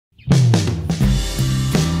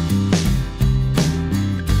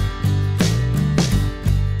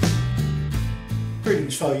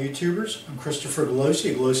Greetings fellow YouTubers, I'm Christopher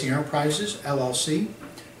Delosi of Delosi Enterprises, LLC,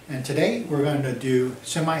 and today we're going to do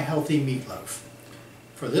semi-healthy meatloaf.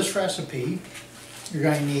 For this recipe, you're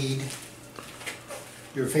going to need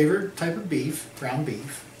your favorite type of beef, ground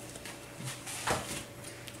beef,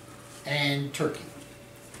 and turkey.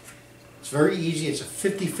 It's very easy, it's a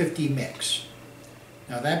 50-50 mix.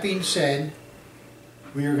 Now that being said,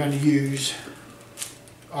 we are going to use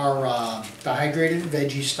our dehydrated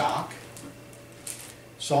veggie stock,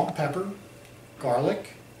 salt and pepper,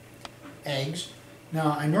 garlic, eggs.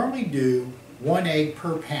 Now I normally do 1 egg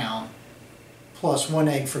per pound plus 1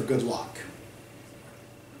 egg for good luck.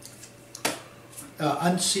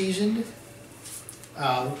 Unseasoned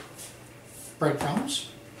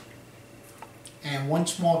breadcrumbs and 1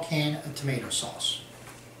 small can of tomato sauce.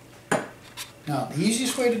 Now the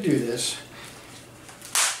easiest way to do this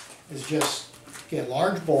is just get a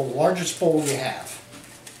large bowl, the largest bowl you have,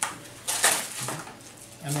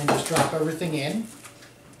 and then just drop everything in.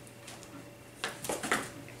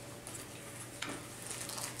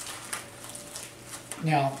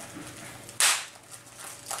 Now,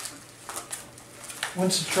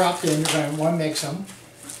 once it's dropped in, you're going to want to mix them.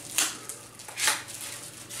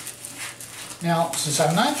 Now, since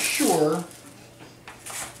I'm not sure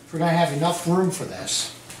if we're going to have enough room for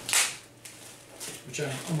this, which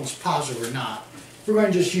I'm almost positive we're not, we're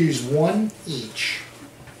going to just use 1 each.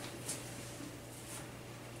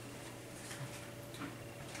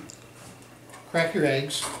 Crack your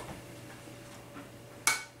eggs.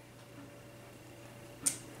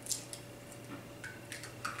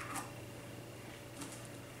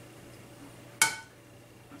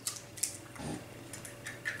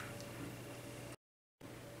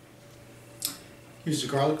 Use the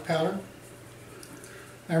garlic powder.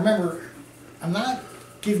 Now remember, I'm not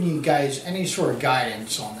giving you guys any sort of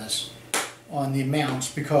guidance on this, on the amounts,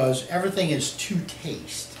 because everything is to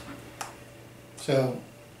taste. So,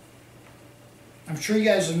 I'm sure you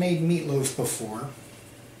guys have made meatloaf before,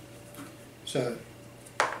 so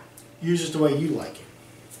use it the way you like it.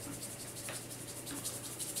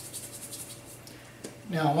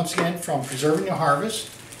 Now, once again, from Preserving the Harvest,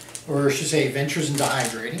 or I should say Ventures in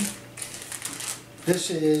Dehydrating, this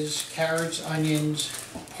is carrots, onions,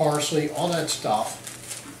 parsley, all that stuff.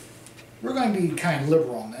 We're going to be kind of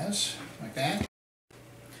liberal on this, like that.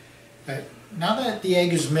 Okay. Now that the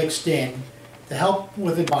egg is mixed in, to help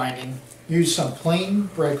with the binding, use some plain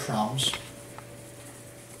breadcrumbs.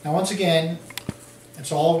 Now once again, it's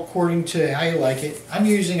all according to how you like it. I'm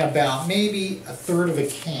using about maybe 1/3 of a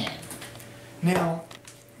can. Now,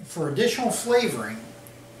 for additional flavoring,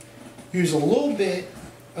 use a little bit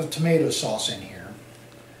of tomato sauce in here.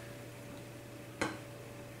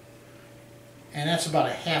 And that's about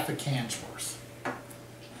 1/2 can's worth.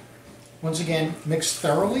 Once again, mix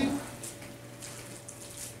thoroughly.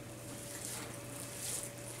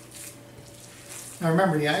 Now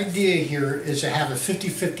remember, the idea here is to have a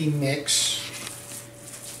 50-50 mix.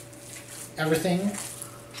 Everything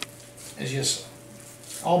is just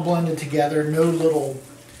all blended together, no little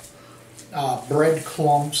bread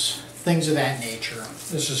clumps, things of that nature.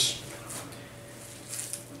 This is,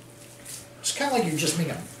 it's kind of like you're just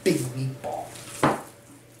making a big meatball.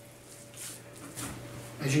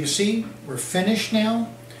 As you can see, we're finished now.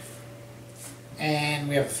 And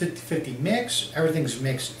we have a 50-50 mix. Everything's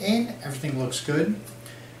mixed in. Everything looks good.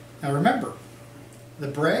 Now remember, the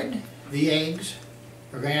bread, the eggs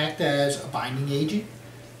are going to act as a binding agent.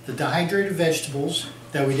 The dehydrated vegetables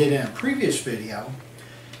that we did in a previous video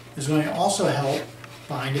is going to also help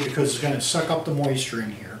bind it because it's going to suck up the moisture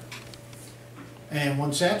in here. And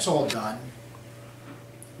once that's all done,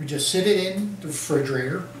 we just sit it in the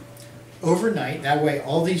refrigerator overnight. That way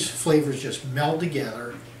all these flavors just meld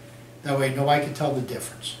together. That way nobody can tell the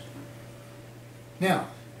difference. Now,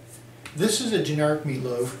 this is a generic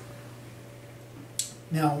meatloaf.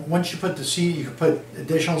 Now, once you put the you can put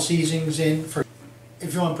additional seasonings in. For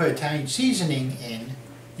if you want to put Italian seasoning in,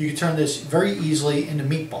 you can turn this very easily into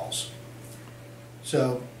meatballs.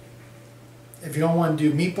 So, if you don't want to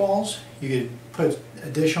do meatballs, you could put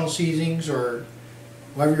additional seasonings or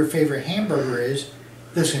whatever your favorite hamburger is.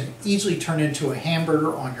 This can easily turn into a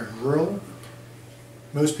hamburger on your grill.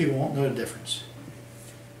 Most people won't know the difference.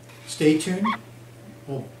 Stay tuned.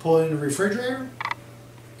 We'll pull it in the refrigerator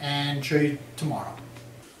and show you tomorrow.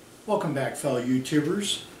 Welcome back fellow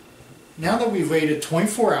YouTubers. Now that we've waited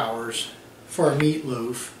 24 hours for our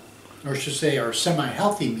meatloaf, or I should say our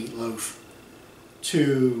semi-healthy meatloaf,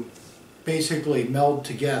 to basically meld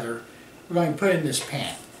together, we're going to put it in this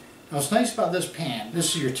pan. Now what's nice about this pan,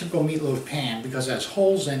 this is your typical meatloaf pan because it has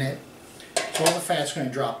holes in it, so all the fat's going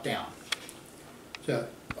to drop down. So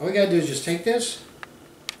all we got to do is just take this,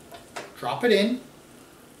 drop it in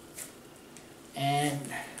and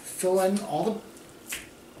fill in all the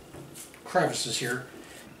crevices here.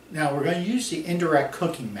 Now we're going to use the indirect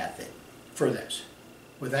cooking method for this.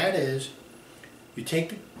 What that is, you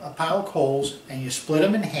take a pile of coals and you split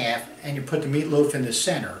them in half and you put the meatloaf in the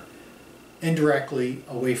center, indirectly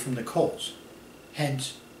away from the coals.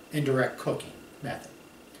 Hence, indirect cooking method.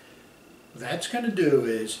 What that's going to do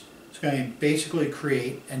is, it's going to basically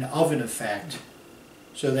create an oven effect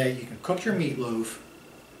so that you can cook your meatloaf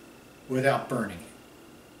without burning it.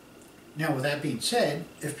 Now with that being said,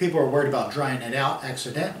 if people are worried about drying it out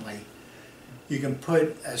accidentally, you can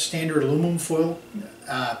put a standard aluminum foil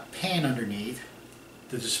pan underneath,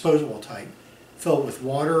 the disposable type, fill it with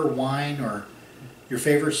water, wine, or your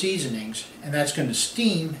favorite seasonings, and that's going to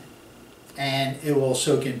steam and it will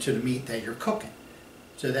soak into the meat that you're cooking.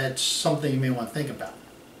 So that's something you may want to think about.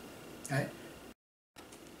 Okay,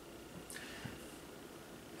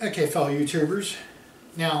 okay, fellow YouTubers.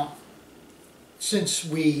 Now, since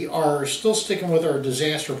we are still sticking with our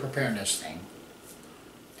disaster preparedness thing,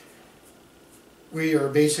 we are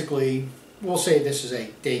basically, we'll say this is a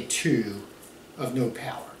day 2 of no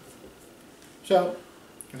power. So,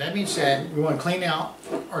 with that being said, we want to clean out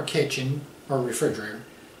our kitchen, or refrigerator.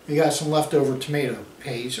 We got some leftover tomato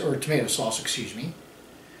paste, or tomato sauce, excuse me.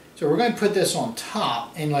 So we're going to put this on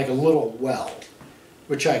top in like a little well,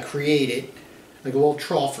 which I created, like a little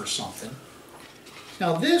trough or something.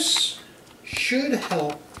 Now this should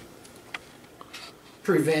help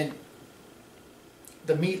prevent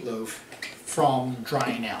the meatloaf from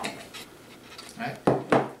drying out. Right?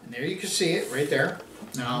 And there you can see it right there.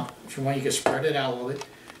 Now, if you want, you can spread it out a little bit.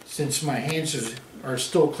 Since my hands are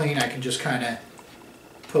still clean, I can just kind of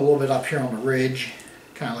put a little bit up here on the ridge,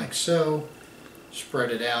 kind of like so.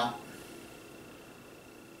 Spread it out.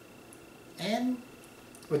 And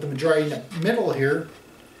with the majority in the middle here,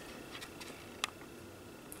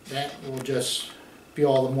 that will just be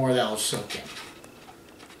all the more that will soak in.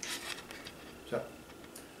 So,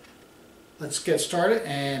 let's get started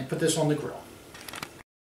and put this on the grill.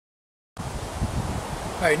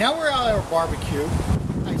 Alright, now we're out at our barbecue.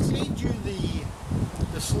 I saved you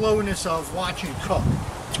the slowness of watching it cook.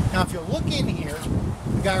 Now if you look in here,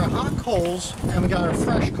 we got our hot coals and we got our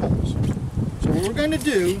fresh coals. So what we're going to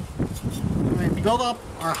do, we're going to build up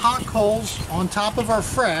our hot coals on top of our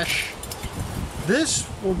fresh. This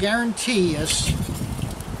will guarantee us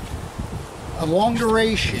a long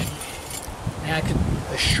duration, and I can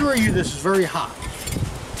assure you this is very hot.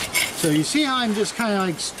 So you see how I'm just kind of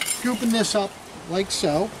like scooping this up like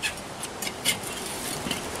so.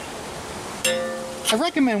 I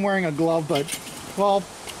recommend wearing a glove, but well,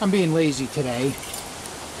 I'm being lazy today.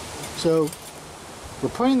 So we're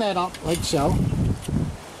putting that up like so.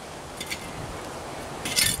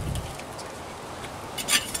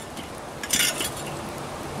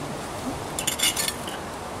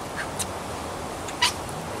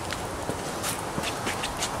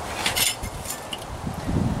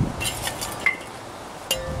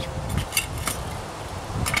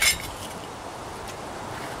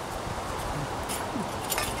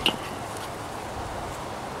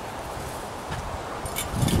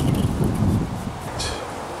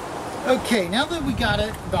 Okay, now that we got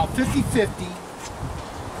it about 50-50,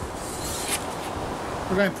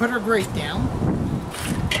 we're going to put our grate down.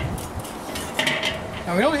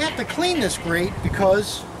 Now we don't have to clean this grate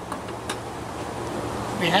because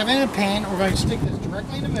we have it in a pan. We're going to stick this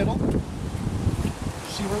directly in the middle.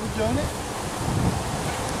 See where we're doing it?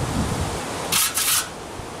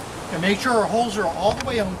 And make sure our holes are all the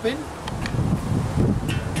way open.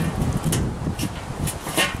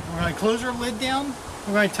 We're going to close our lid down.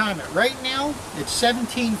 We're going to time it. Right now, it's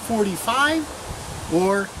 17:45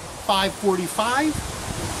 or 5:45,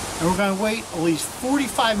 and we're going to wait at least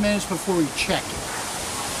 45 minutes before we check it.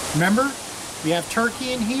 Remember, we have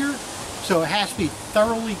turkey in here, so it has to be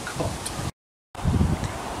thoroughly cooked.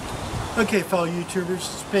 Okay, fellow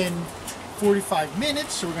YouTubers, it's been 45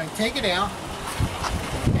 minutes, so we're going to take it out,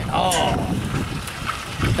 and oh,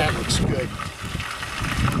 that looks good.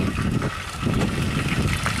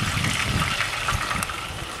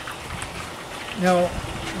 Now,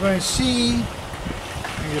 we're going to see,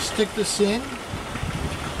 I'm going to stick this in.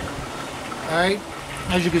 Alright,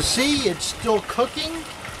 as you can see, it's still cooking.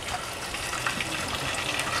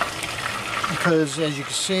 Because, as you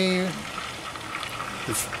can see,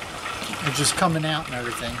 it's just coming out and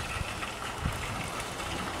everything.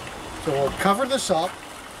 So we'll cover this up.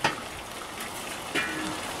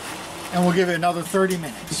 And we'll give it another 30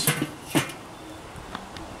 minutes.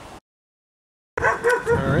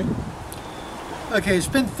 Alright. Okay, it's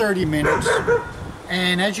been 30 minutes,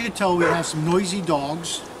 and as you can tell, we have some noisy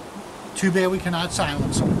dogs. Too bad we cannot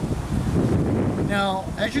silence them. Now,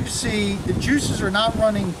 as you can see, the juices are not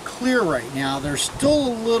running clear right now. They're still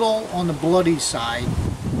a little on the bloody side.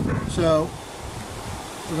 So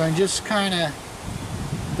we're going to just kind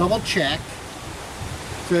of double check.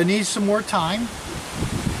 So it needs some more time.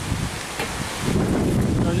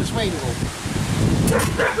 So just wait a little.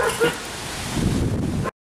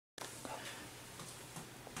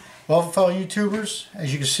 Well, fellow YouTubers,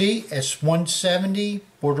 as you can see, it's 170,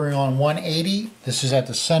 bordering on 180. This is at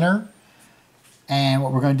the center. And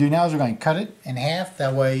what we're going to do now is we're going to cut it in half.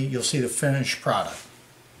 That way you'll see the finished product.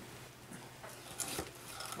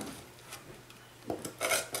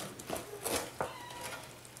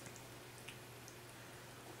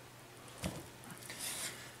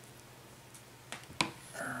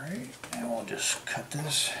 Alright, and we'll just cut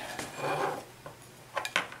this.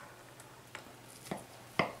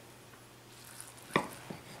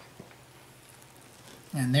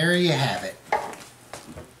 And there you have it.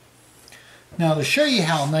 Now, to show you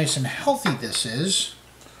how nice and healthy this is,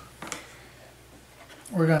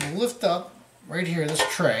 we're going to lift up right here this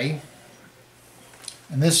tray,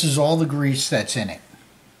 and this is all the grease that's in it,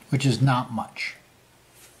 which is not much.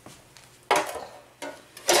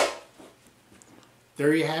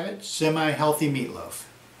 There you have it, semi-healthy meatloaf.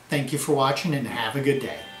 Thank you for watching and have a good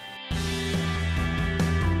day.